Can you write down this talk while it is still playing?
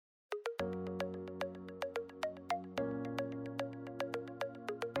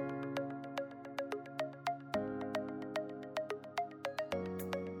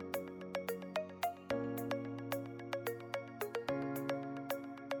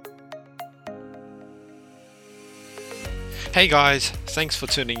Hey guys, thanks for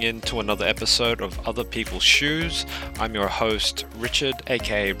tuning in to another episode of Other People's Shoes. I'm your host, Richard,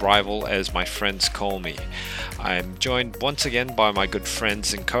 aka Rival, as my friends call me. I'm joined once again by my good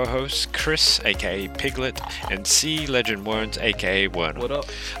friends and co-hosts, Chris, aka Piglet, and C Legend Werns, aka Werner. What up?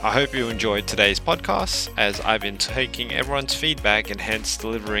 I hope you enjoyed today's podcast, as I've been taking everyone's feedback and hence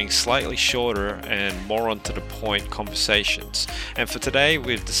delivering slightly shorter and more on to the point conversations. And for today,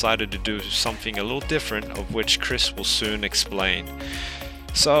 we've decided to do something a little different, of which Chris will soon explain.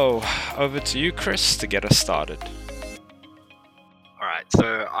 So, over to you, Chris, to get us started. Alright,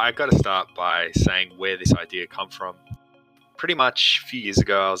 so I got to start by saying where this idea come from. Pretty much a few years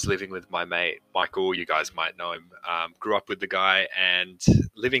ago, I was living with my mate, Michael. You guys might know him. Grew up with the guy, and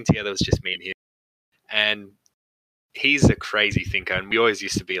living together was just me and him. And he's a crazy thinker, and we always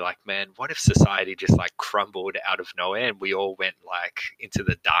used to be like, man, what if society just like crumbled out of nowhere and we all went like into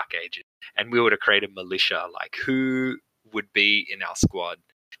the dark ages and we were to create a militia? Like, who would be in our squad?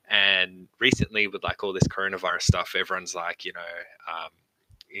 And recently, with like all this coronavirus stuff, everyone's like,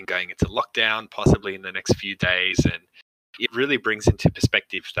 in going into lockdown, possibly in the next few days. And it really brings into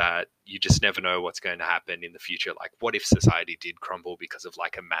perspective that you just never know what's going to happen in the future. Like, what if society did crumble because of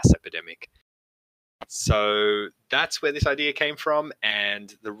like a mass epidemic? So that's where this idea came from.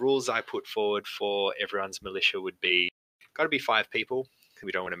 And the rules I put forward for everyone's militia would be, got to be 5 people.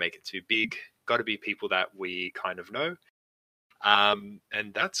 We don't want to make it too big. Got to be people that we kind of know.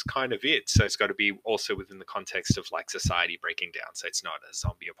 And that's kind of it. So it's got to be also within the context of like society breaking down. So it's not a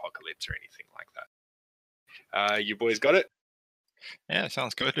zombie apocalypse or anything like that. You boys got it? Yeah,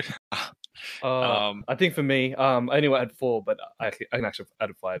 sounds good. I think for me, I only had 4, but I can actually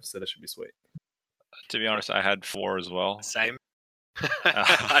add 5, so that should be sweet. To be honest, I had 4 as well. Same.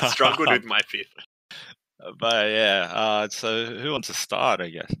 I struggled with my 5th. But yeah, so who wants to start, I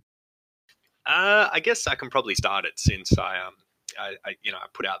guess? I guess I can probably start it since I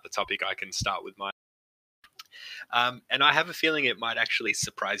put out the topic. I can start with mine. And I have a feeling it might actually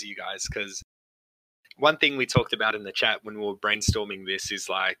surprise you guys, because one thing we talked about in the chat when we were brainstorming this is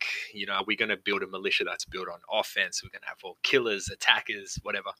like, are we going to build a militia that's built on offense? We're going to have all killers, attackers,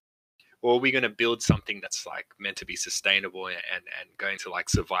 whatever. Or are we going to build something that's like meant to be sustainable and go into like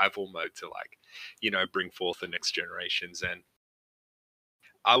survival mode to like, bring forth the next generations? And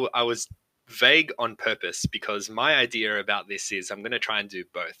I was vague on purpose, because my idea about this is I'm going to try and do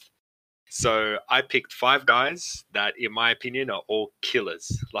both. So I picked 5 guys that, in my opinion, are all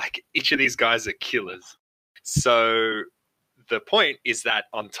killers. Like, each of these guys are killers. So the point is that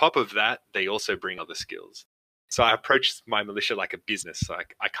on top of that, they also bring other skills. So I approached my militia like a business.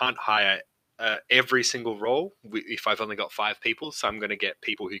 Like, I can't hire every single role if I've only got 5 people. So I'm going to get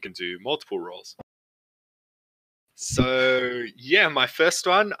people who can do multiple roles. So yeah, my first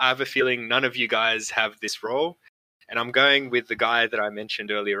one, I have a feeling none of you guys have this role. And I'm going with the guy that I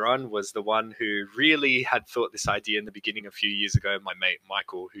mentioned earlier on, was the one who really had thought this idea in the beginning a few years ago, my mate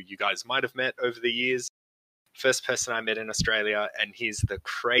Michael, who you guys might have met over the years. First person I met in Australia, and he's the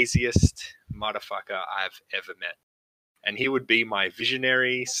craziest motherfucker I've ever met. And he would be my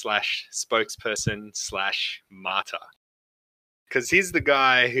visionary / spokesperson / martyr. Because he's the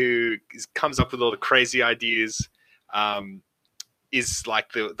guy who comes up with all the crazy ideas, is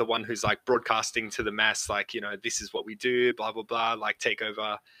like the one who's like broadcasting to the mass, like, this is what we do, blah, blah, blah, like take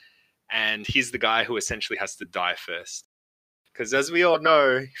over. And he's the guy who essentially has to die first. Because as we all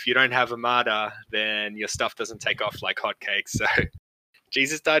know, if you don't have a martyr, then your stuff doesn't take off like hotcakes. So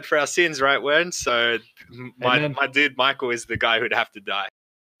Jesus died for our sins, right, Wern? So my dude Michael is the guy who'd have to die.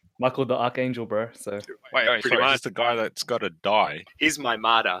 Michael the Archangel, bro. So Wait, sorry, he's the guy that's got to die. He's my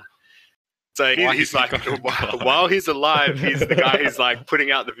martyr. So he's like, while he's alive, he's the guy who's like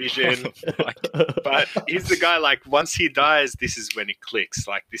putting out the vision. But he's the guy, like, once he dies, this is when it clicks.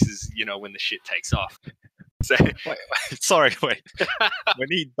 Like, this is, when the shit takes off. So wait. When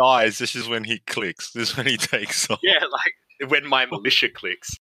he dies, this is when he clicks. This is when he takes off. Yeah, like when my militia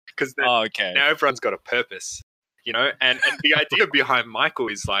clicks. Because now everyone's got a purpose, And the idea behind Michael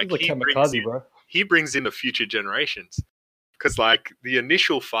is like, he brings in the future generations. Because like the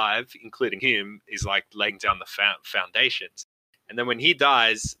initial 5, including him, is like laying down the foundations. And then when he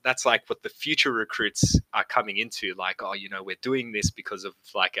dies, that's like what the future recruits are coming into. Like, oh, we're doing this because of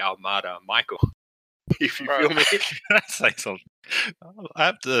like our martyr, Michael. If you feel me. Can I say something? I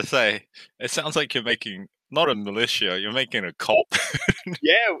have to say, it sounds like you're making not a militia, you're making a cult.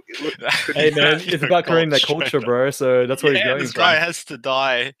 Yeah. Hey man, it's about creating that culture, bro. So that's what he's going. This guy has to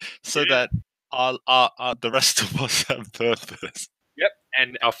die so that the rest of us have purpose. Yep,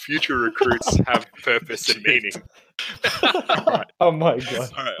 and our future recruits have purpose and meaning. Oh my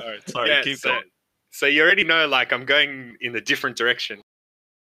god! All right. Sorry, keep going. So you already know, like, I'm going in a different direction.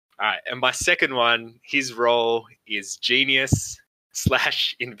 All right, and my second one, his role is genius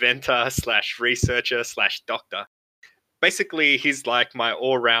 / inventor / researcher / doctor. Basically, he's like my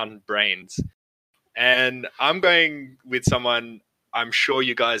all-round brains. And I'm going with someone I'm sure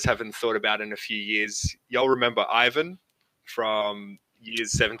you guys haven't thought about in a few years. Y'all remember Ivan from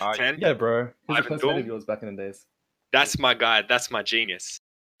years 7 to 10? Yeah, bro. He was a Ivan close Doom? mate of yours back in the days. That's my guy. That's my genius.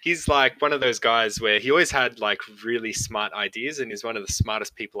 He's like one of those guys where he always had like really smart ideas, and he's one of the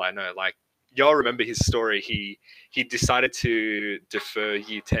smartest people I know. Like, y'all remember his story. He decided to defer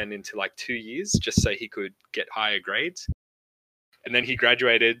year 10 into like 2 years just so he could get higher grades. And then he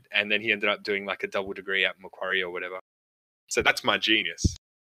graduated, and then he ended up doing like a double degree at Macquarie or whatever. So that's my genius.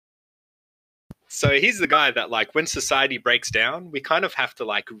 So he's the guy that, like, when society breaks down, we kind of have to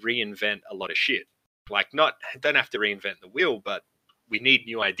like reinvent a lot of shit. Like, don't have to reinvent the wheel, but we need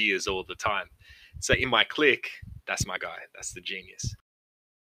new ideas all the time. So in my clique, that's my guy. That's the genius.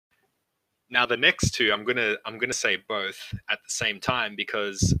 Now the next two, I'm gonna say both at the same time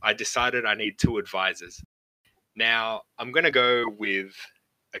because I decided I need 2 advisors. Now I'm gonna go with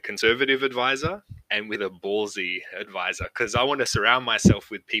a conservative advisor and with a ballsy advisor because I want to surround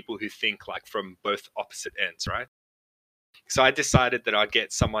myself with people who think like from both opposite ends, right? So I decided that I'd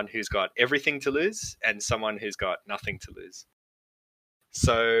get someone who's got everything to lose and someone who's got nothing to lose.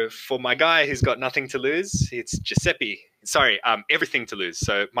 So for my guy who's got nothing to lose, it's Giuseppe. Sorry, everything to lose.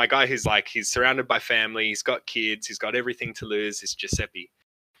 So my guy who's like, he's surrounded by family, he's got kids, he's got everything to lose, is Giuseppe.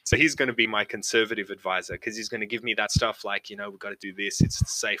 So he's going to be my conservative advisor because he's going to give me that stuff like, we've got to do this. It's the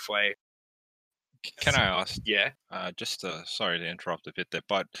safe way. Can I ask? Yeah. Sorry to interrupt a bit there,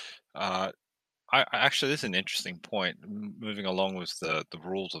 but I actually, this is an interesting point. Moving along with the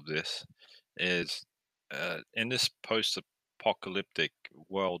rules of this is in this post-apocalyptic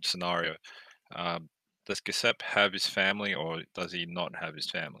world scenario, does Giuseppe have his family or does he not have his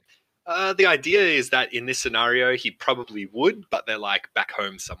family? The idea is that in this scenario, he probably would, but they're like back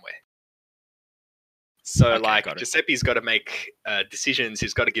home somewhere. So like Giuseppe's got to make decisions.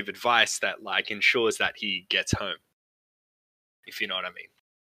 He's got to give advice that like ensures that he gets home, if you know what I mean.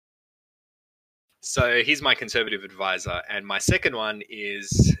 So he's my conservative advisor. And my second one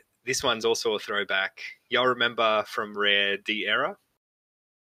is, this one's also a throwback. Y'all remember from Rare D Era?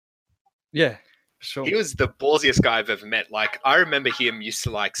 Yeah, sure. He was the ballsiest guy I've ever met. Like, I remember him used to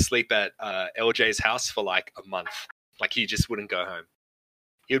like sleep at LJ's house for like a month. Like, he just wouldn't go home.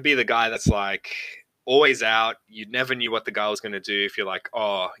 He would be the guy that's like always out. You never knew what the guy was going to do. If you're like,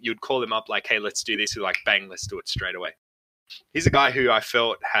 oh, you'd call him up like, hey, let's do this. He'd like, bang, let's do it straight away. He's a guy who I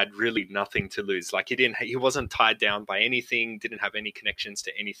felt had really nothing to lose. Like, he wasn't tied down by anything, didn't have any connections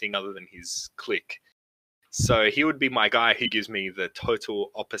to anything other than his clique. So he would be my guy who gives me the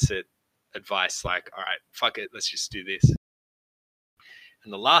total opposite advice. Like, all right, fuck it, let's just do this.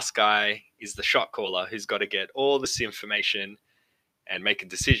 And the last guy is the shot caller who's got to get all this information and make a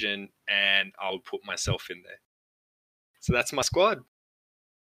decision, and I'll put myself in there. So that's my squad.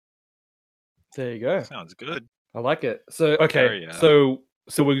 There you go. Sounds good. I like it. So okay,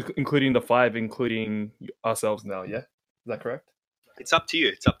 so we're including the 5, including ourselves now. Yeah, is that correct? It's up to you.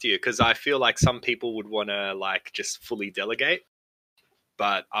 It's up to you because I feel like some people would want to like just fully delegate,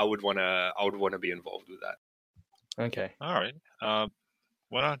 but I would want to be involved with that. Okay. All right.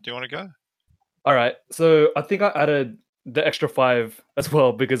 Do you want to go? All right. So I think I added the extra 5 as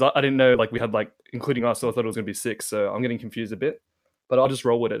well because I didn't know like we had like including us, so I thought it was gonna be 6. So I'm getting confused a bit, but I'll just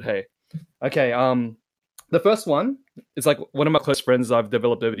roll with it. Hey. Okay. The first one is like one of my close friends I've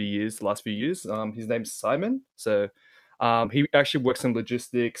developed over the last few years. His name's Simon. So he actually works in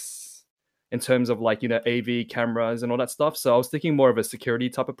logistics in terms of like, AV cameras and all that stuff. So I was thinking more of a security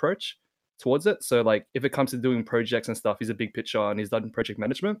type approach towards it. So like if it comes to doing projects and stuff, he's a big picture and he's done project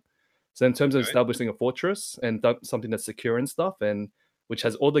management. So in terms of establishing a fortress and something that's secure and stuff, and which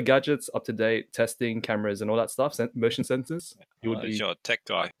has all the gadgets up to date, testing, cameras, and all that stuff, motion sensors. He would be your tech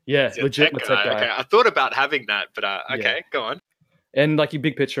guy. Yeah, legit tech guy. Okay, I thought about having that, but okay, go on. And like a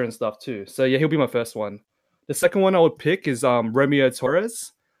big picture and stuff too. So yeah, he'll be my first one. The second one I would pick is Romeo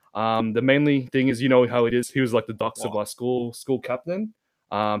Torres. The mainly thing is, you know how it is. He was like the docs of our school captain.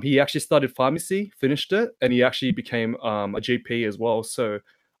 He actually started pharmacy, finished it, and he actually became a GP as well. So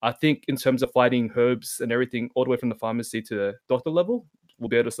I think in terms of fighting herbs and everything, all the way from the pharmacy to the doctor level, we'll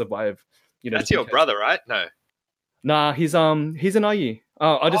be able to survive. That's your brother, right? No. Nah, he's an IE.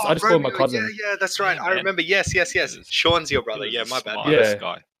 I just call him my cousin. Yeah, that's right. I remember. Yes. Sean's your brother. Yeah, my bad. Yeah.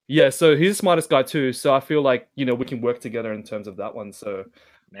 Guy. Yeah, so he's the smartest guy too. So I feel like, we can work together in terms of that one. So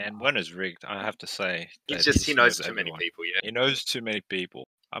man, Werner's rigged, I have to say. He knows too many people, yeah. He knows too many people.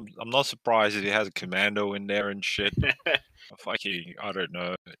 I'm not surprised if he has a commando in there and shit. Fucking, I don't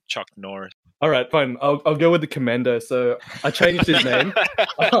know, Chuck Norris. All right, fine. I'll go with the Commando. So I changed his name.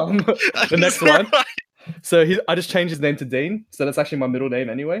 The next one. So I just changed his name to Dean. So that's actually my middle name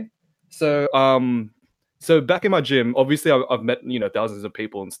anyway. So so back in my gym, obviously I've met thousands of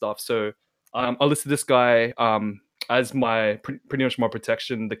people and stuff. So I listed this guy as my pretty much my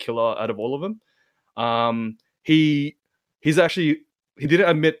protection, the killer out of all of them. He's actually he didn't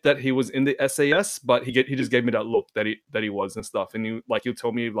admit that he was in the SAS, but he just gave me that look that he was and stuff. And he'll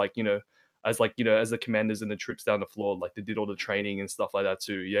tell me as the commanders and the troops down the floor, like they did all the training and stuff like that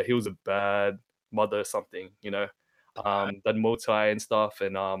too. Yeah, he was a bad mother or something, that multi and stuff.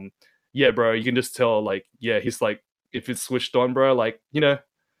 And yeah, bro, you can just tell he's like, if it's switched on, bro,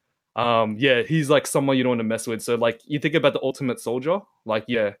 yeah, he's like someone you don't want to mess with. So you think about the ultimate soldier,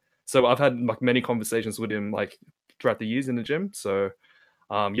 so I've had many conversations with him throughout the years in the gym. So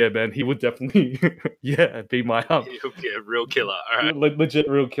yeah, man, he would definitely be my He'll be a real killer. All right. legit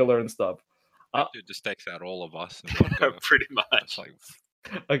real killer and stuff. Dude just takes out all of us. Pretty much.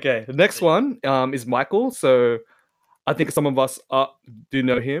 Okay, the next one is Michael. So I think some of us do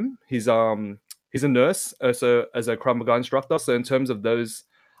know him. He's a nurse, also as a Krav Maga instructor. So in terms of those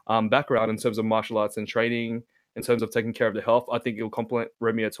background, in terms of martial arts and training, in terms of taking care of the health, I think it will complement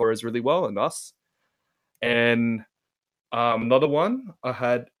Romeo Torres really well and us. And another one I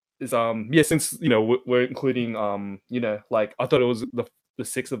had is since we're including I thought it was the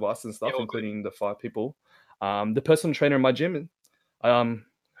six of us and stuff, including the 5 people. The personal trainer in my gym, I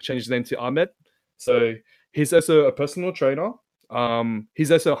changed his name to Ahmed. So he's also a personal trainer.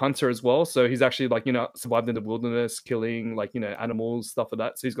 He's also a hunter as well. So he's actually survived in the wilderness, killing animals, stuff like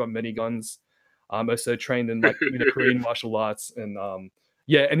that. So he's got many guns. Also trained in Korean martial arts, and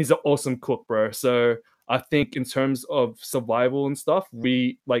and he's an awesome cook, bro. So I think in terms of survival and stuff,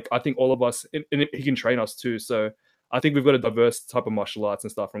 I think all of us, and he can train us too. So I think we've got a diverse type of martial arts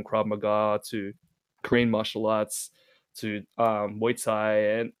and stuff, from Krav Maga to Korean martial arts to Muay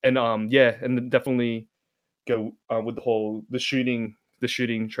Thai, and and definitely go with the shooting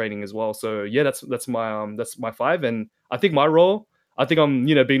training as well. So yeah, that's my 5, and I think my role, I think I'm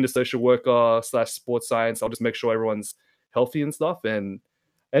being the social worker / sports science. I'll just make sure everyone's healthy and stuff, and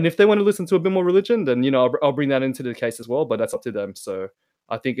if they want to listen to a bit more religion, then I'll bring that into the case as well. But that's up to them. So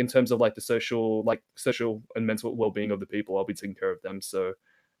I think in terms of the social and mental well-being of the people, I'll be taking care of them. So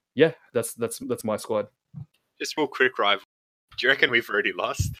yeah, that's my squad. Just real quick, rival. Do you reckon we've already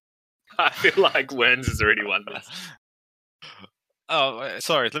lost? I feel like Werns has already won this. Oh,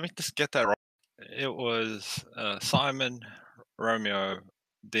 sorry. Let me just get that right. It was Simon, Romeo,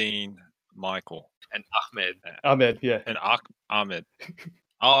 Dean, Michael, and Ahmed. Ahmed, yeah, and Ahmed.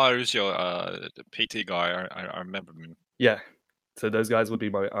 Oh, it was your the PT guy. I remember him. Yeah. So those guys would be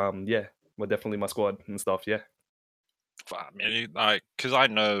my were definitely my squad and stuff. Yeah. I mean, because I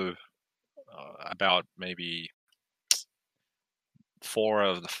know about maybe 4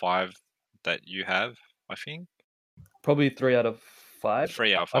 of the 5 that you have, I think. Probably 3 out of 5.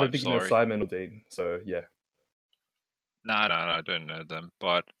 3 out of 5. I don't think you know Simon or Dean, so yeah. No, I don't know them,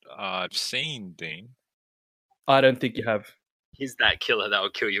 but I've seen Dean. I don't think you have. He's that killer that will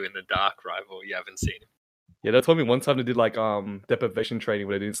kill you in the dark, rival. You haven't seen him. Yeah, they told me one time they did deprivation training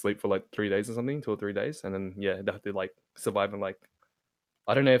where they didn't sleep for 3 days or something, 2 or 3 days, and then they had to survive in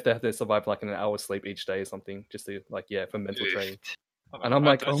I don't know if they have to survive an hour sleep each day or something, just to for mental training. And I'm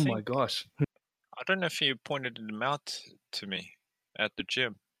like, oh my gosh. I don't know if you pointed them out to me at the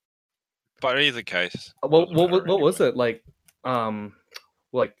gym, but either case. What was it do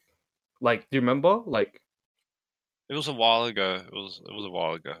you remember? It was a while ago. It was a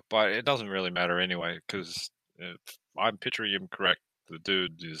while ago, but it doesn't really matter anyway, because if I'm picturing him correct, the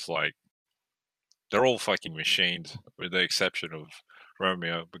dude is they're all fucking machines, with the exception of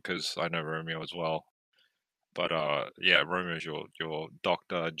Romeo, because I know Romeo as well. But yeah, Romeo's your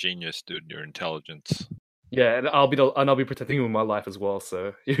doctor, genius, dude. Your intelligence. Yeah, and I'll be protecting him with my life as well.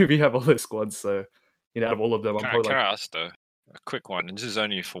 So if you have all those squads, so out of all of them, I'm probably Can I ask though a quick one? And this is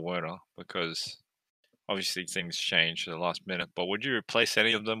only for Werner, because obviously things changed at the last minute. But would you replace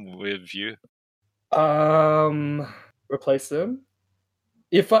any of them with you? Replace them?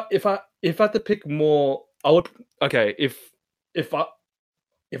 If I had to pick more, I would. Okay, if I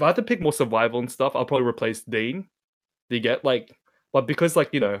had to pick more survival and stuff, I'll probably replace Dean. Do you get but because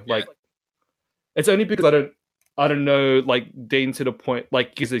it's only because I don't know Dean to the point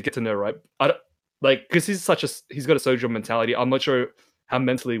because you get to know, right? I don't because he's got a soldier mentality. I'm not sure how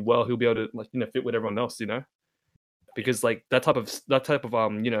mentally well he'll be able to fit with everyone else, because that type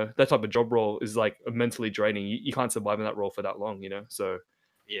of job role is mentally draining. You can't survive in that role for that long, so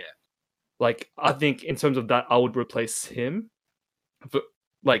Yeah. Like, I think in terms of that, I would replace him. But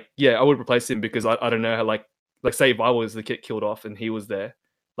like, yeah, I would replace him because I don't know how, like say if I was the kid killed off and he was there,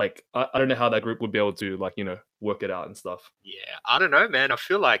 like I don't know how that group would be able to like work it out and stuff. Yeah, I don't know, man. I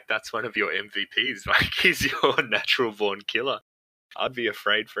feel like that's one of your MVPs. Like, he's your natural born killer. I'd be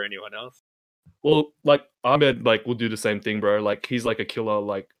afraid for anyone else. Well, like Ahmed, like will do the same thing, bro. Like he's like a killer,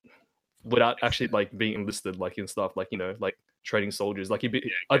 like without actually like being enlisted, like in stuff, like like training soldiers. Like I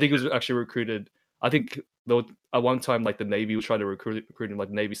think he was actually recruited. I think though at one time like the Navy was trying to recruit him like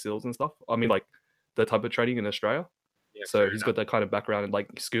Navy SEALs and stuff. I mean like the type of training in Australia. Yeah, So he's got that kind of background and like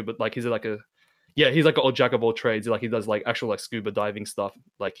scuba. Like he's like he's like an old jack of all trades. Like he does like actual like scuba diving stuff.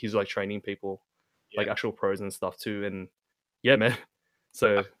 Like he's like training people, like actual pros and stuff too. And yeah, man.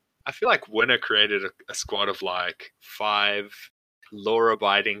 So I feel like Winner created a squad of like 5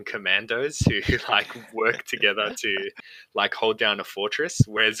 law-abiding commandos who like work together to like hold down a fortress,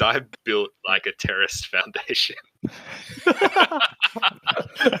 whereas I built like a terrorist foundation.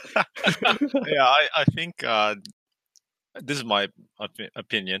 Yeah, I think this is my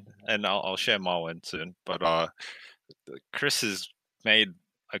opinion, and I'll share my one soon. But Chris has made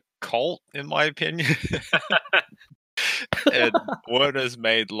a cult, in my opinion, and Werner's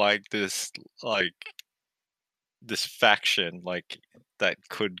made like this faction like that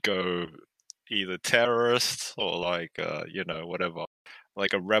could go either terrorists or like whatever,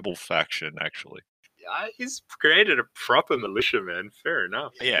 like a rebel faction actually. Yeah, he's created a proper militia, man. Fair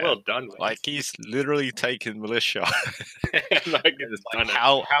enough. Yeah, well done, man. Like he's literally taken militia. like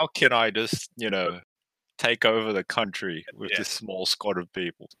how can I just take over the country with this small squad of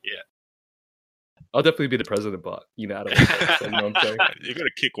people? Yeah. I'll definitely be the president, but out of so, you know what I'm saying? You got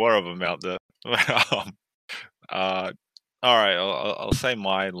to kick one of them out there. All right, I'll say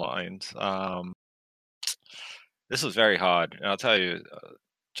my lines. This was very hard, and I'll tell you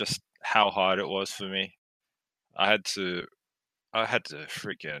just how hard it was for me. I had to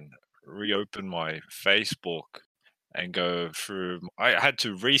freaking reopen my Facebook and go through. I had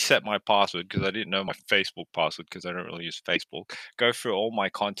to reset my password because I didn't know my Facebook password because I don't really use Facebook. Go through all my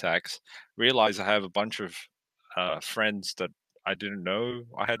contacts, realize I have a bunch of friends that I didn't know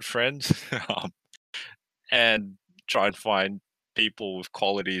I had friends, and try and find people with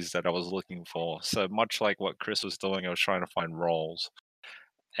qualities that I was looking for. So much like what Chris was doing, I was trying to find roles,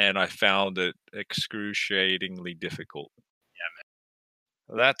 and I found it excruciatingly difficult.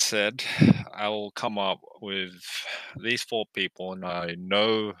 That said, I will come up with these 4 people, and I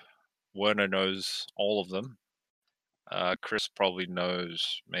know Werner knows all of them. Chris probably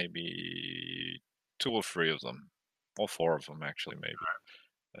knows maybe 2 or 3 of them, or 4 of them actually, maybe.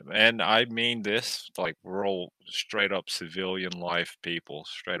 And I mean this, like we're all straight up civilian life people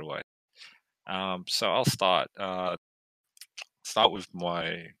straight away. So I'll start. Start with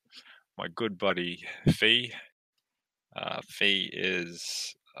my good buddy Fee. Fee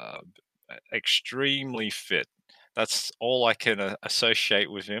is extremely fit. That's all I can associate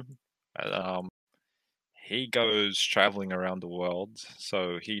with him. He goes traveling around the world,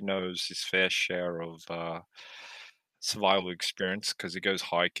 so he knows his fair share of survival experience because he goes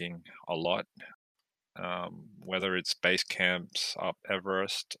hiking a lot. Whether it's base camps up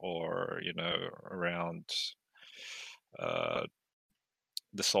Everest or around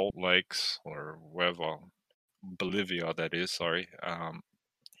the Salt Lakes or wherever, Bolivia that is. Sorry,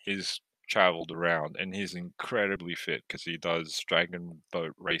 he's traveled around and he's incredibly fit because he does dragon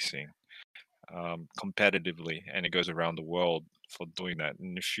boat racing competitively, and he goes around the world for doing that.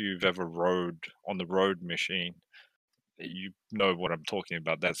 And if you've ever rode on the road machine, you know what I'm talking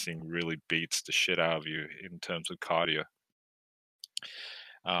about. That thing really beats the shit out of you in terms of cardio.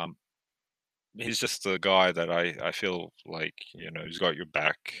 He's just the guy that I feel like he's got your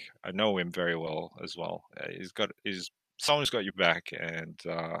back. I know him very well as well. Someone's got your back, and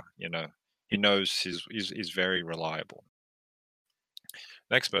he knows he's very reliable.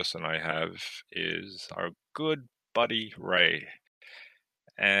 Next person I have is our good buddy Ray,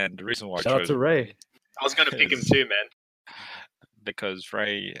 and the reason why shout out to Ray. I was going to pick him too, man, because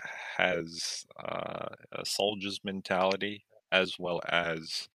Ray has a soldier's mentality as well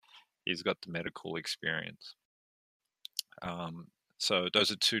as he's got the medical experience. So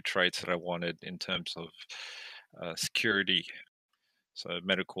those are 2 traits that I wanted in terms of security, so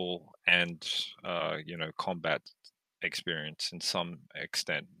medical and combat experience in some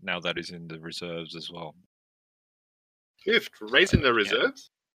extent. Now that is in the reserves as well. Ray's in the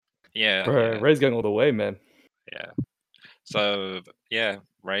reserves? Yeah. Bro, Ray's going all the way, man. Yeah. So yeah,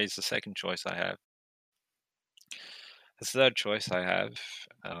 Ray's the second choice I have. The third choice I have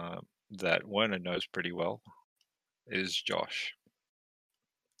that Werner knows pretty well is Josh.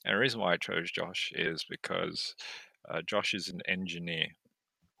 And the reason why I chose Josh is because Josh is an engineer,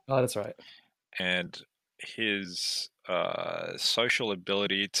 Oh, that's right. and his social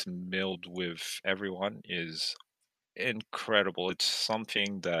ability to meld with everyone is incredible. It's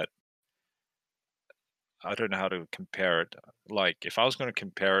something that I don't know how to compare it. Like, if I was going to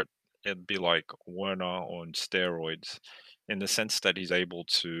compare it, it'd be like Werner on steroids, in the sense that he's able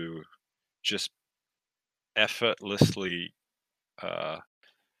to just effortlessly uh,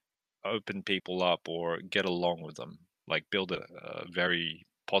 open people up or get along with them, like build a very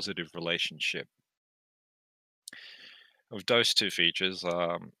positive relationship. With those two features,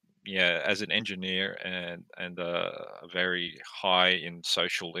 yeah, as an engineer and very high in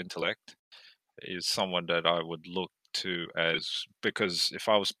social intellect, is someone that I would look to as, because if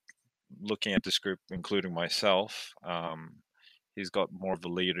I was looking at this group, including myself, he's got more of a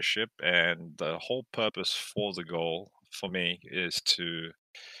leadership, and the whole purpose for the goal for me is to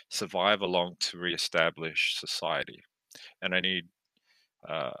survive along to reestablish society. And I need,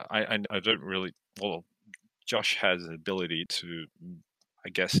 I don't really, well, Josh has the ability to, I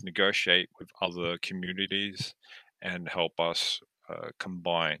guess, negotiate with other communities and help us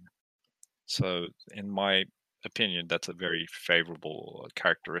combine. So, in my opinion, that's a very favorable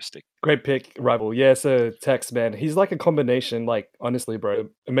characteristic. Great pick, Rival. Yeah, so Tex, man, he's like a combination. Like honestly, bro,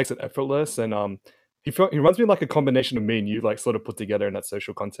 it makes it effortless, and he runs me like a combination of me and you, like sort of put together in that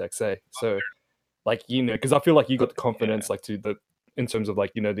social context. Hey, so like because I feel like you got the Yeah, confidence, like to the in terms of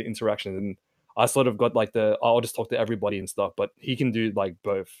like the interactions, and I sort of got like the I'll just talk to everybody and stuff, but he can do like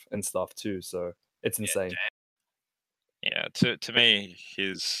both and stuff too. So it's insane. yeah. To me,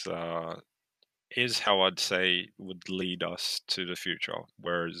 his is how I'd say would lead us to the future,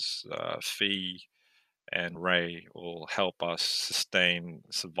 whereas Fee and Ray will help us sustain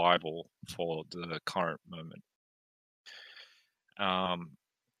survival for the current moment. Um,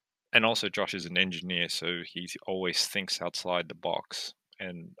 and also, Josh is an engineer, so he always thinks outside the box,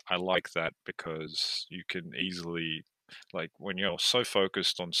 and I like that because you can easily, like, when you're so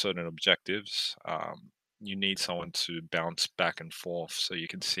focused on certain objectives, you need someone to bounce back and forth so you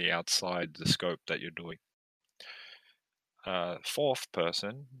can see outside the scope that you're doing. Fourth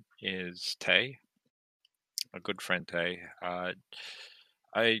person is Tay, a good friend Tay.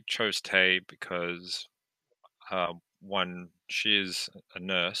 I chose Tay because one, she is a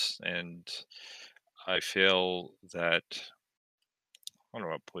nurse, and I feel that, how do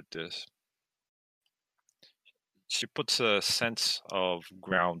I put this? She puts a sense of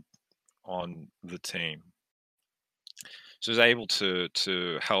ground on the team. She's able to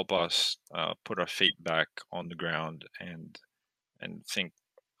help us put our feet back on the ground and think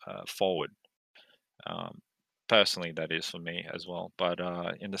forward. Um, Personally, that is for me as well. But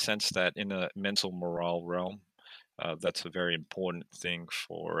in the sense that in a mental morale realm, that's a very important thing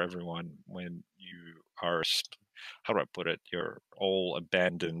for everyone when you are, how do I put it? You're all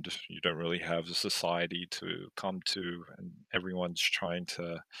abandoned. You don't really have a society to come to, and everyone's trying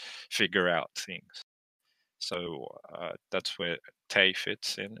to figure out things. So that's where Tay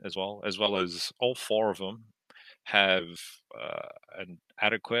fits in, as well as all four of them have an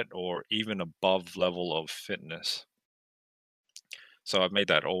adequate or even above level of fitness. So I've made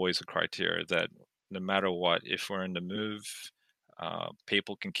that always a criteria that no matter what, if we're in the move,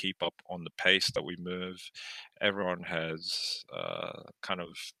 people can keep up on the pace that we move. Everyone has kind of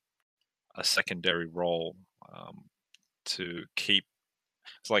a secondary role to keep,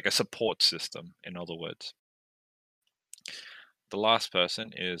 it's like a support system, in other words. The last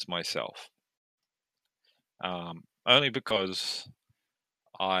person is myself. Only because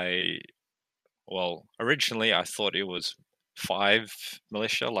originally I thought it was 5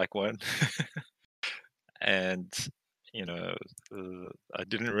 militia, like one, and I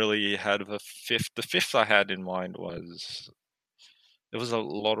didn't really have a fifth. The fifth I had in mind was, there was a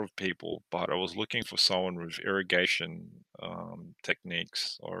lot of people, but I was looking for someone with irrigation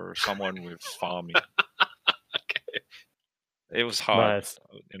techniques or someone with farming. Okay. It was hard, Nice.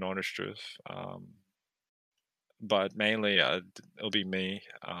 in honest truth. But mainly it'll be me.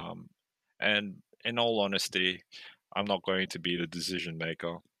 And in all honesty, I'm not going to be the decision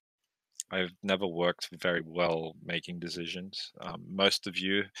maker. I've never worked very well making decisions. Most of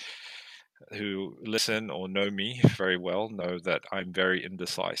you who listen or know me very well know that I'm very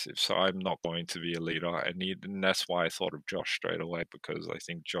indecisive, so I'm not going to be a leader. And that's why I thought of Josh straight away, because I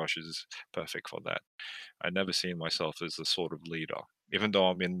think Josh is perfect for that. I never seen myself as a sort of leader, even though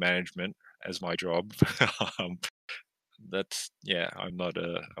I'm in management as my job. um, I'm not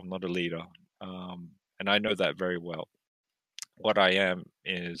a leader, and I know that very well. What I am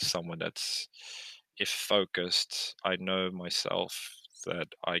is someone that's, if focused, I know myself that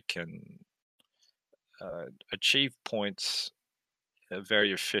I can achieve points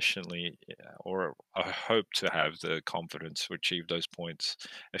very efficiently, or I hope to have the confidence to achieve those points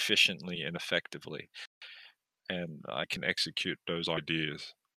efficiently and effectively, and I can execute those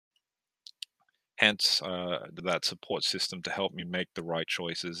ideas. Hence, that support system to help me make the right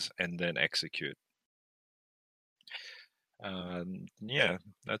choices and then execute. Yeah,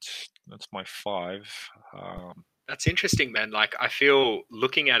 that's my 5. That's interesting, man. Like, I feel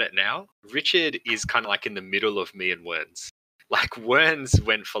looking at it now, Richard is kind of like in the middle of me and Werns. Like, Werns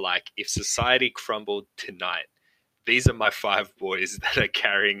went for like, if society crumbled tonight, these are my 5 boys that are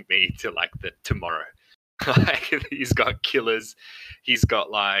carrying me to like the tomorrow. Like, he's got killers, he's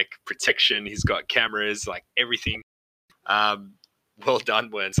got like protection, he's got cameras, like everything. Well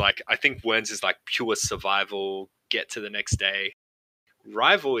done, Werns. Like, I think Werns is like pure survival, get to the next day.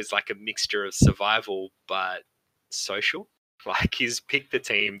 Rival is like a mixture of survival but social. Like, he's picked a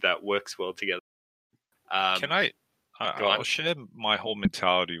team that works well together. Can I'll share my whole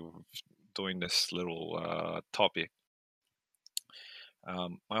mentality of doing this little topic.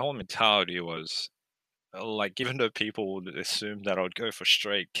 My whole mentality was like, even though people would assume that I would go for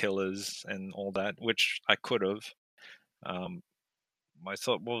straight killers and all that, which I could have, I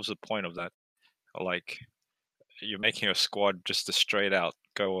thought, what was the point of that? Like, you're making a squad just to straight out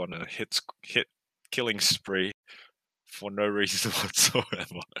go on a hit killing spree for no reason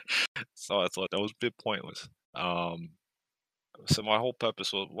whatsoever. So I thought that was a bit pointless. So my whole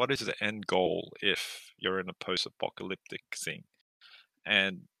purpose was, what is the end goal if you're in a post-apocalyptic thing?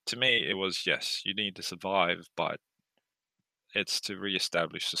 And to me, it was, yes, you need to survive, but it's to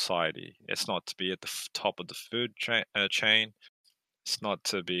reestablish society. It's not to be at the top of the food chain. It's not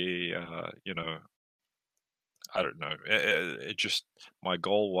to be, I don't know. It just, my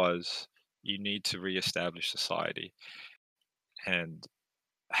goal was, you need to reestablish society. And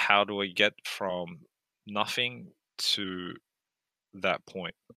how do we get from nothing to that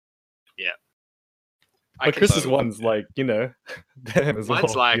point? Yeah. But Chris's one's like, damn as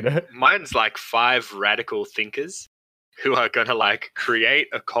mine's well. Like, mine's like 5 radical thinkers who are going to like create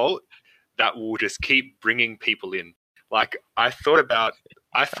a cult that will just keep bringing people in. Like, I thought about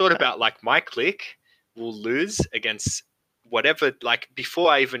like, my clique will lose against whatever, like, before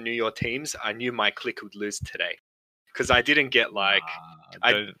I even knew your teams, I knew my clique would lose today. Because I didn't get like,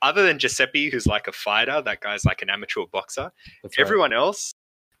 other than Giuseppe, who's like a fighter, that guy's like an amateur boxer. That's everyone else,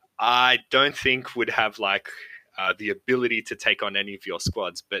 I don't think would have like the ability to take on any of your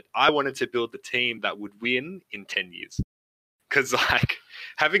squads. But I wanted to build the team that would win in 10 years. Because like,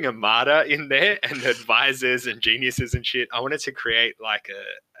 having a martyr in there and advisors and geniuses and shit, I wanted to create like a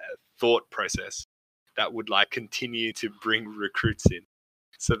thought process that would like continue to bring recruits in.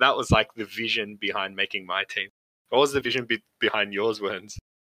 So that was like the vision behind making my team. What was the vision behind yours, Werns?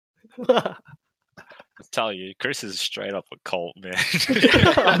 I'll tell you, Chris is straight up a cult, man.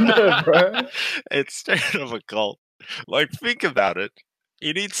 I know, bro. It's straight up a cult. Like, think about it.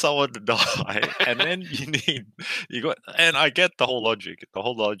 You need someone to die, and then and I get the whole logic. The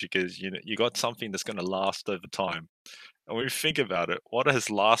whole logic is, you got something that's going to last over time. And when you think about it, what has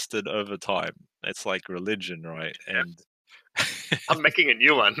lasted over time? It's like religion, right? And I'm making a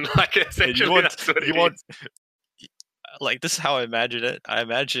new one. Like, essentially, that's what it is. Like, this is how I imagine it. I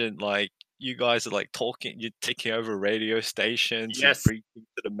imagine like you guys are like talking, you're taking over radio stations, yes, you're preaching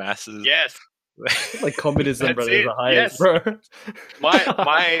to the masses. Yes, like communism, bro. The highest, yes. Bro.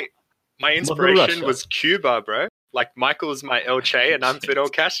 My inspiration was Cuba, bro. Like, Michael's my El Che, and I'm Fidel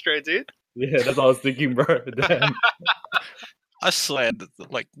Castro, dude. Yeah, that's what I was thinking, bro. Damn. I swear,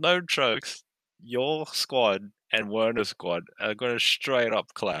 like, no jokes. Your squad and Werner's squad are going to straight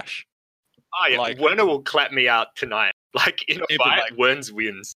up clash. Oh yeah, like, Werner will clap me out tonight. Like, in a fight, like, Werns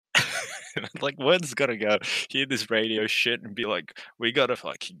wins. Like, Werner's gonna go hear this radio shit and be like, we gotta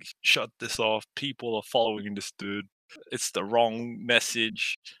fucking shut this off. People are following this dude. It's the wrong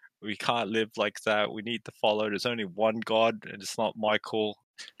message. We can't live like that. We need to follow. There's only one God, and it's not Michael.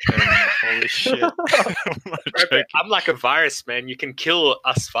 And all this shit. I'm like a virus, man. You can kill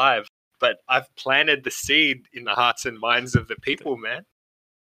us 5, but I've planted the seed in the hearts and minds of the people, man.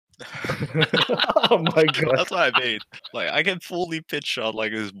 Oh my god, that's what I mean. Like, I can fully picture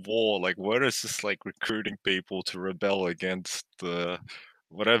like this war. Like, Werner's just like recruiting people to rebel against the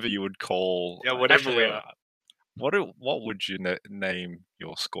whatever you would call. Yeah, whatever we are. What would you name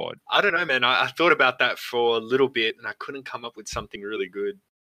your squad? I don't know, man. I thought about that for a little bit, and I couldn't come up with something really good.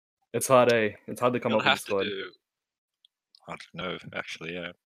 It's hard, eh? It's hard to come up with a squad. I don't know, actually,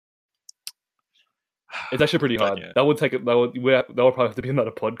 yeah. It's actually pretty hard. Yeah. That would probably have to be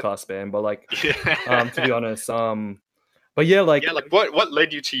another podcast, man. But like, to be honest, But yeah, like, Yeah, like what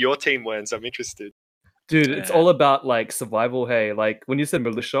led you to your team, Wens? I'm interested. dude, it's all about like survival. Hey, like when you said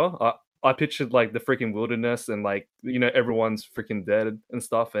militia, I pictured like the freaking wilderness and like everyone's freaking dead and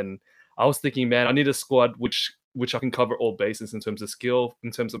stuff. And I was thinking, man, I need a squad which I can cover all bases in terms of skill,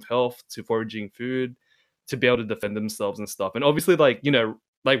 in terms of health, to foraging food, to be able to defend themselves and stuff. And obviously, like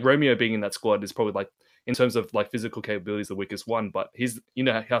like Romeo being in that squad is probably like in terms of like physical capabilities the weakest one, but he's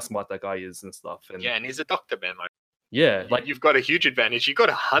how smart that guy is and stuff. And Yeah, and he's a doctor, man. Like, yeah, like you've got a huge advantage. You got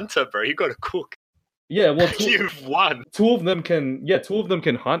a hunter, bro. You got a cook. yeah, well, You've won. two of them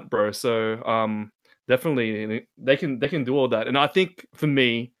can hunt, bro. So definitely they can do all that. And I think for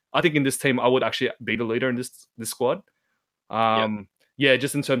me, I think in this team I would actually be the leader in this squad. Yeah,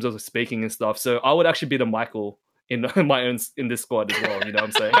 just in terms of speaking and stuff. So I would actually be the Michael in my own in this squad as well. You know what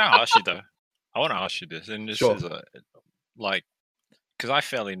I'm saying? I ask you though. I want to ask you this, and this Sure. is like, because I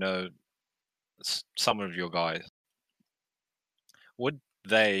fairly know some of your guys. Would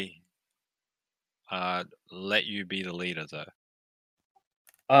they let you be the leader though?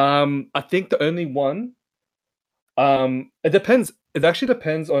 I think the only one. It depends. It actually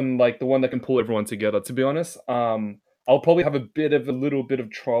depends on like the one that can pull everyone together. To be honest, I'll probably have a little bit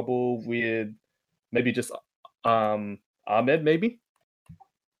of trouble with maybe just Ahmed, maybe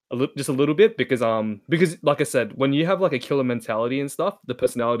just a little bit because like I said, when you have like a killer mentality and stuff, the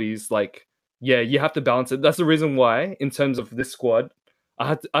personality is like, yeah, you have to balance it. That's the reason why in terms of this squad,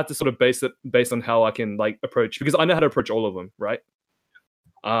 I had to sort of base it based on how I can like approach, because I know how to approach all of them, right?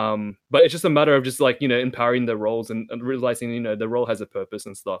 But it's just a matter of just like empowering the roles and realizing the role has a purpose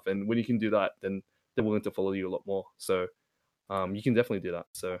and stuff, and when you can do that, then they're willing to follow you a lot more. So you can definitely do that.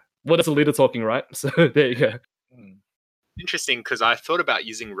 So well, that's a leader talking, right? So there you go. Interesting, because I thought about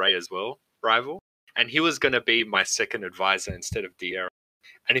using Ray as well, rival, and he was going to be my second advisor instead of Diera.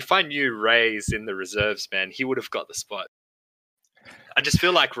 And if I knew Ray's in the reserves, man, he would have got the spot. I just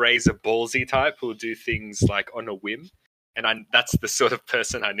feel like Ray's a ballsy type who'll do things like on a whim, and that's the sort of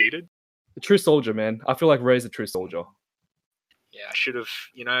person I needed. The true soldier, man. I feel like Ray's a true soldier. Yeah, I should have,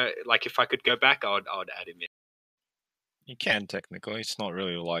 like if I could go back, I would add him in. You can technically. It's not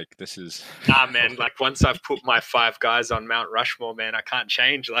really like this is. Nah, man. Like once I've put my 5 guys on Mount Rushmore, man, I can't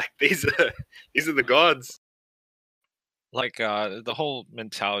change. Like these are the gods. Like the whole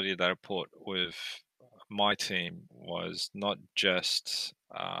mentality that I put with my team was not just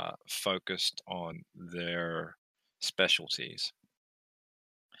focused on their specialties.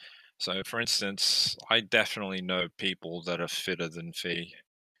 So, for instance, I definitely know people that are fitter than Fee.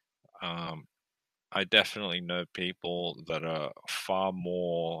 I definitely know people that are far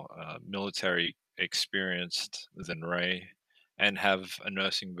more military experienced than Ray and have a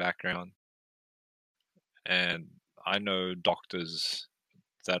nursing background. And I know doctors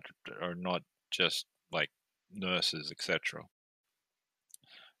that are not just like nurses, etc.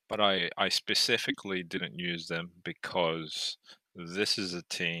 But I specifically didn't use them because this is a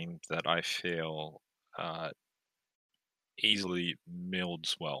team that I feel easily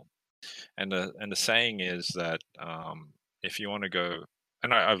melds well. And the saying is that if you want to go,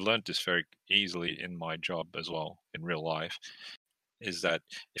 and I've learned this very easily in my job as well in real life, is that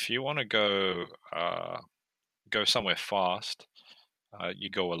if you want to go somewhere fast,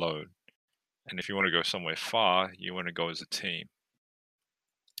 you go alone, and if you want to go somewhere far, you want to go as a team.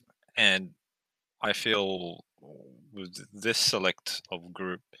 And I feel with this select of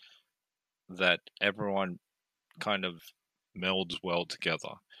group that everyone kind of melds well together.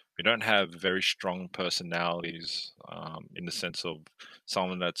 We don't have very strong personalities in the sense of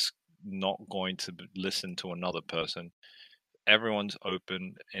someone that's not going to listen to another person. Everyone's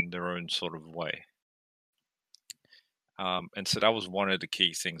open in their own sort of way. And so that was one of the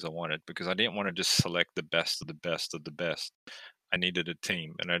key things I wanted, because I didn't want to just select the best of the best of the best. I needed a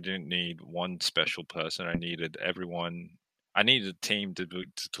team, and I didn't need one special person. I needed everyone. I needed a team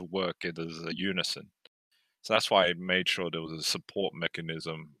to work as a unison. So that's why I made sure there was a support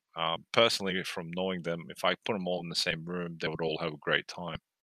mechanism. Personally, from knowing them, if I put them all in the same room, they would all have a great time.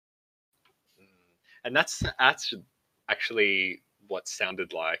 And that's actually what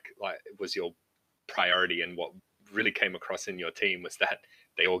sounded like was your priority, and what really came across in your team was that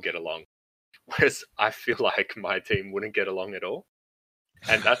they all get along. Whereas I feel like my team wouldn't get along at all.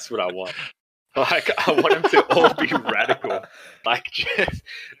 And that's what I want. Like, I want them to all be radical. Like, just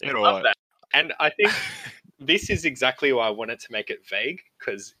love that. And I think this is exactly why I wanted to make it vague,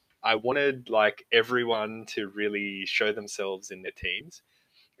 because I wanted like everyone to really show themselves in their teams.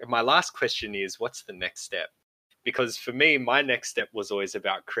 And my last question is, what's the next step? Because for me, my next step was always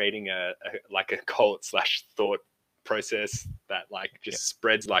about creating a cult / thought process that like just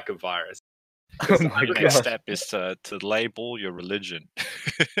spreads like a virus. Oh I my look Next gosh. step is to label your religion.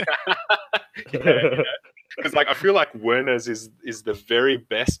 because like I feel like Werner's is the very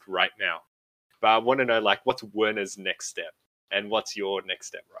best right now. But I want to know like what's Werner's next step and what's your next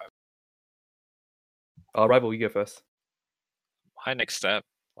step, right? Rival, you go first. My next step,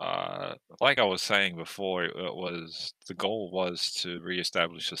 like I was saying before, the goal was to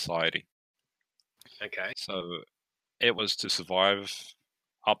reestablish society. Okay. So it was to survive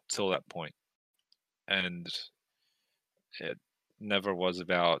up till that point, and it never was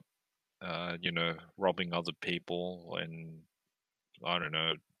about robbing other people and, I don't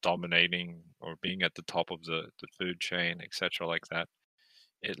know, dominating or being at the top of the food chain, etc., like that.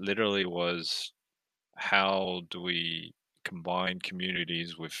 It literally was, how do we combine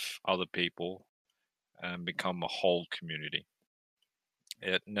communities with other people and become a whole community?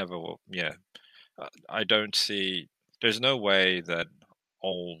 It never will. Yeah, I don't see. There's no way that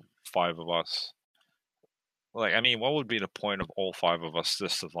all five of us. Like, I mean, what would be the point of all five of us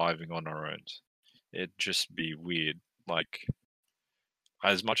just surviving on our own? It'd just be weird. Like,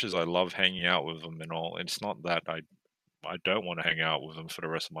 as much as I love hanging out with them and all, it's not that I don't want to hang out with them for the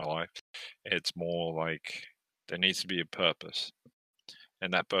rest of my life. It's more like there needs to be a purpose,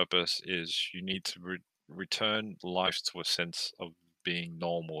 and that purpose is you need to return life to a sense of being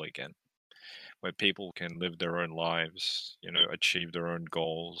normal again, where people can live their own lives, achieve their own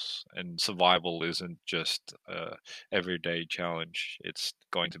goals, and survival isn't just a everyday challenge. It's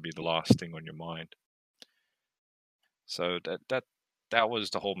going to be the last thing on your mind. So that was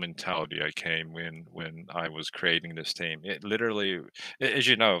the whole mentality I came when I was creating this team. It literally, as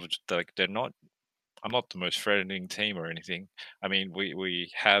you know, like I'm not the most threatening team or anything. I mean,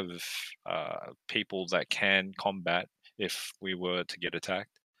 we have people that can combat if we were to get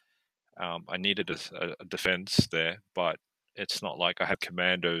attacked. I needed a defense there, but it's not like I have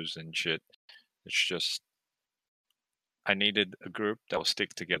commandos and shit. It's just I needed a group that will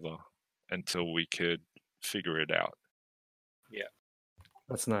stick together until we could figure it out. Yeah.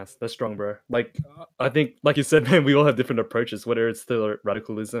 That's nice. That's strong, bro. Like, I think, like you said, man, we all have different approaches, whether it's to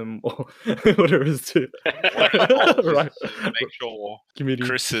radicalism or whatever it's to right. Make sure Community.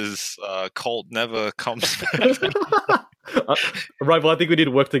 Chris's cult never comes back. Rival, I think we need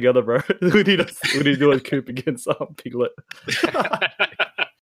to work together, bro. we need to do a coup against Piglet.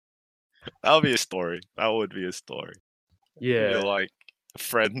 That'll be a story. That would be a story. Yeah. You're like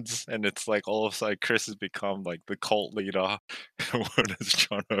friends, and it's like all of a sudden Chris has become like the cult leader. What is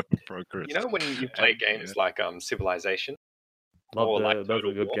trying to overthrow Chris? You know when you play games like Civilization, Love like those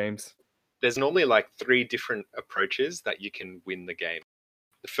Total are good War? games. There's normally like 3 different approaches that you can win the game.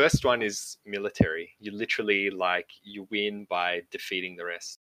 The first one is military. You literally you win by defeating the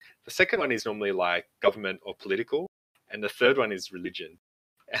rest. The second one is normally like government or political, and the third one is religion.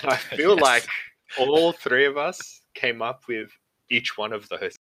 And I feel Yes. like all 3 of us came up with each one of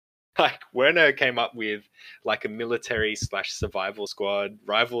those. Like Werner came up with like a military / survival squad.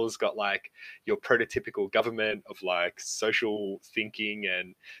 Rivals got like your prototypical government of like social thinking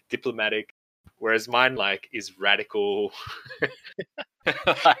and diplomatic, whereas mine like is radical,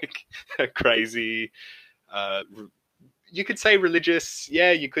 like crazy. You could say religious,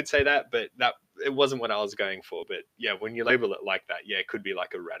 yeah, you could say that, but that it wasn't what I was going for. But yeah, when you label it like that, yeah, it could be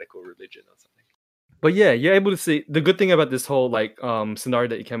like a radical religion or something. But yeah, you're able to see the good thing about this whole like scenario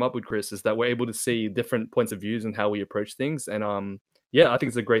that you came up with, Chris, is that we're able to see different points of views and how we approach things. And yeah, I think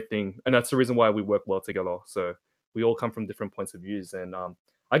it's a great thing, and that's the reason why we work well together. So we all come from different points of views, and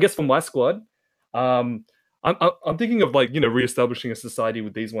I guess for my squad, I'm thinking of like reestablishing a society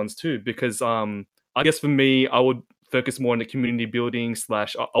with these ones too, because I guess for me, I would focus more on the community building /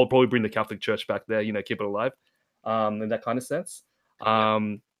 I'll probably bring the Catholic Church back there, keep it alive, in that kind of sense.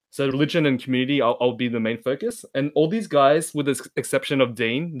 So religion and community, I'll be the main focus. And all these guys, with the exception of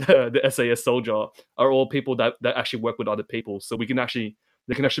Dean, the SAS soldier, are all people that actually work with other people. So they can actually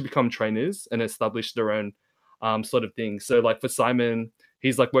become trainers and establish their own sort of thing. So like for Simon,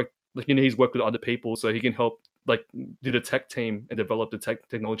 he's he's worked with other people, so he can help like do the tech team and develop the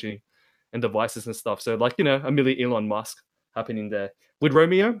technology and devices and stuff. So like a Millie Elon Musk happening there. With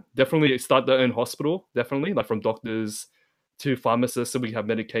Romeo, definitely start their own hospital, definitely, like from doctors to pharmacists, so we have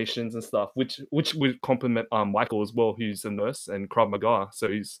medications and stuff, which would complement Michael as well, who's a nurse and Krav Maga, so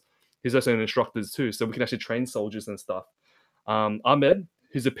he's also an instructor too, so we can actually train soldiers and stuff. Ahmed,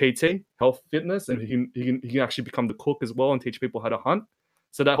 who's a PT, health fitness, and he can actually become the cook as well and teach people how to hunt.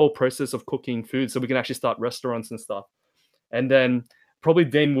 So that whole process of cooking food, so we can actually start restaurants and stuff. And then probably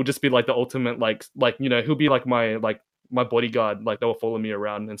Dean will just be like the ultimate he'll be like my bodyguard, like that will follow me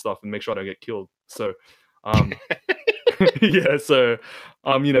around and stuff and make sure I don't get killed. So Yeah, so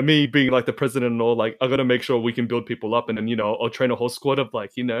me being like the president and all, like I gotta make sure we can build people up, and then I'll train a whole squad of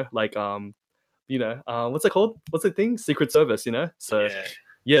like what's it called? What's the thing? Secret Service, So Yeah.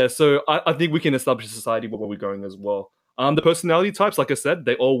 yeah, so I think we can establish a society where we're going as well. The personality types, like I said,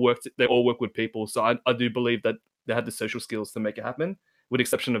 they all work with people. So I do believe that they had the social skills to make it happen, with the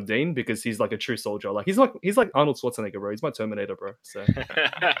exception of Dean, because he's like a true soldier. Like he's like Arnold Schwarzenegger, bro. He's my Terminator, bro. So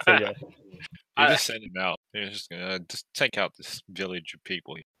yeah. You just send him out. You're just gonna just take out this village of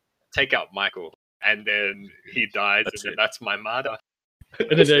people. Take out Michael, and then he dies, That's and then it. that's my martyr.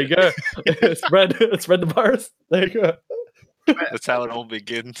 And then there you go. Spread the virus. There you go. That's how it all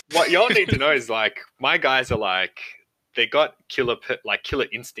begins. What y'all need to know is like my guys are like they got killer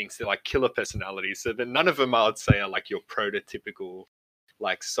instincts. They're like killer personalities. So then none of them I would say are like your prototypical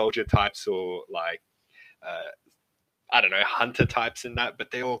like soldier types or like I don't know, hunter types in that.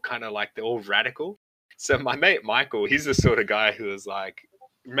 But they're all kind of like they're all radical. So my mate Michael, he's the sort of guy who was like,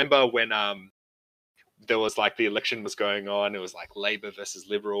 remember when there was like the election was going on, it was like Labour versus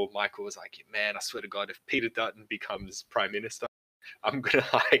Liberal. Michael was like, man, I swear to God, if Peter Dutton becomes Prime Minister, I'm gonna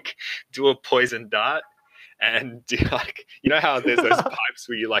like do a poison dart and do like how there's those pipes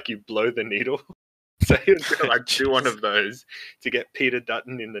where you blow the needle. So he was gonna like do one of those to get Peter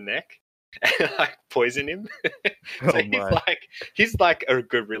Dutton in the neck and like poison him. So he's like a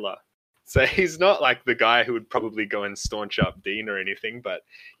guerrilla. So he's not like the guy who would probably go and staunch up Dean or anything, but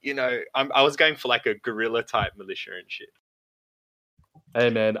I was going for like a guerrilla type militia and shit. Hey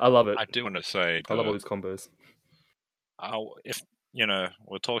man, I love it. I do want to say, I love all these combos. If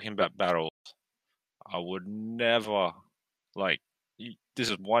we're talking about battles, I would never this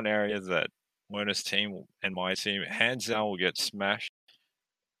is one area that Werner's team and my team hands down will get smashed.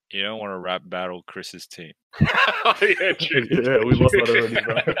 You don't want to rap battle Chris's team. Oh, yeah, true. Yeah, we lost that already,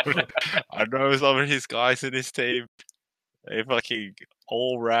 bro. I know some of his guys in his team. They fucking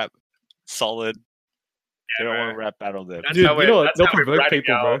all rap solid. They don't want to rap battle them. Dude, they'll provoke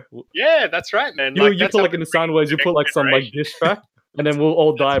people, bro. Yeah, that's right, man. You put like in the sound waves, you put like some like diss track, and then we'll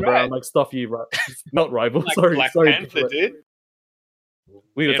all die, bro. right. And, like stuff you, right? Not rival. Like sorry, Black sorry. Panther, dude.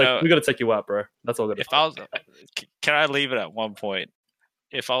 We gotta take you out, bro. That's all. If I was, can I leave it at one point?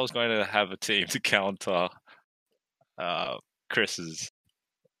 If I was going to have a team to counter Chris's,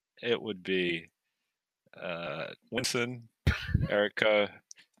 it would be Winston, Erico,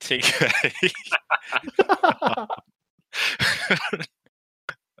 TK.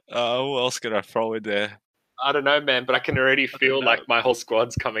 Who else could I throw in there? I don't know, man, but I can already feel like my whole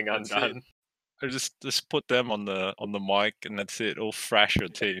squad's coming undone. I just put them on the mic, and that's it. It'll thrash your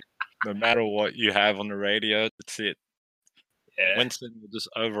team, no matter what you have on the radio. That's it. Yeah. Winston will just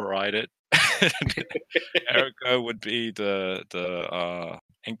override it. Erico would be the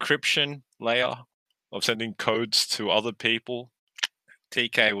encryption layer of sending codes to other people.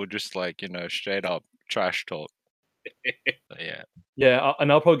 TK would just straight up trash talk. So, yeah. Yeah,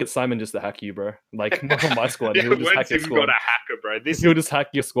 and I'll probably get Simon just to hack you, bro. Like on my squad, Yeah, he'll just hack your Wens squad. got a hacker, bro. He'll just hack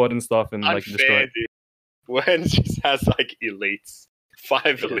your squad and stuff and like destroy unfair, it. dude. Wens just has like elites,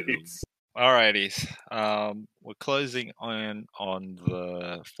 5 elites. Alrighties. We're closing on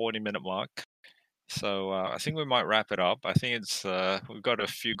the 40-minute mark. So I think we might wrap it up. I think it's we've got a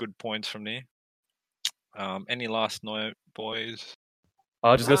few good points from there. Any last note, boys?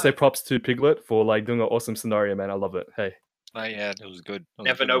 I just gotta say props to Piglet for like doing an awesome scenario, man. I love it. Hey. Oh yeah, it was good.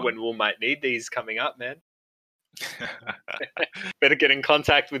 Never know when we might need these coming up, man. Better get in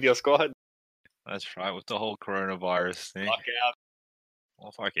contact with your squad. That's right, with the whole coronavirus thing. Lock out.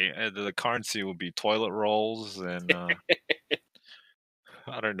 Well, fucking, the currency will be toilet rolls and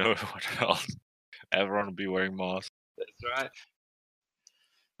I don't know what else. Everyone will be wearing masks. That's right.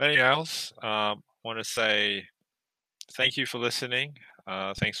 Anything else? Want to say thank you for listening.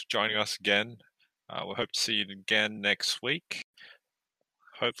 Thanks for joining us again. We hope to see you again next week.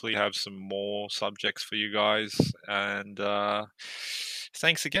 Hopefully have some more subjects for you guys. And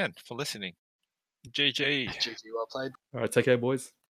thanks again for listening. GG. GG, well played. All right, take care, boys.